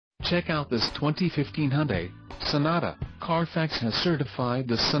Check out this 2015 Hyundai Sonata. Carfax has certified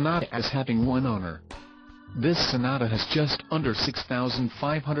the Sonata as having one owner. This Sonata has just under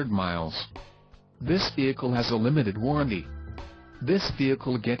 6,500 miles. This vehicle has a limited warranty. This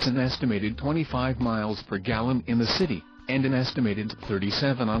vehicle gets an estimated 25 miles per gallon in the city, and an estimated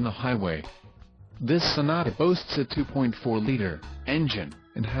 37 on the highway. This Sonata boasts a 2.4-liter engine,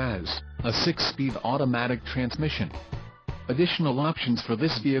 and has a 6-speed automatic transmission. Additional options for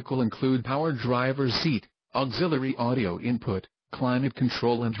this vehicle include power driver's seat, auxiliary audio input, climate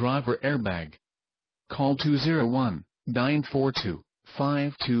control and driver airbag. Call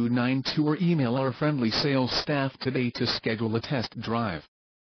 201-942-5292 or email our friendly sales staff today to schedule a test drive.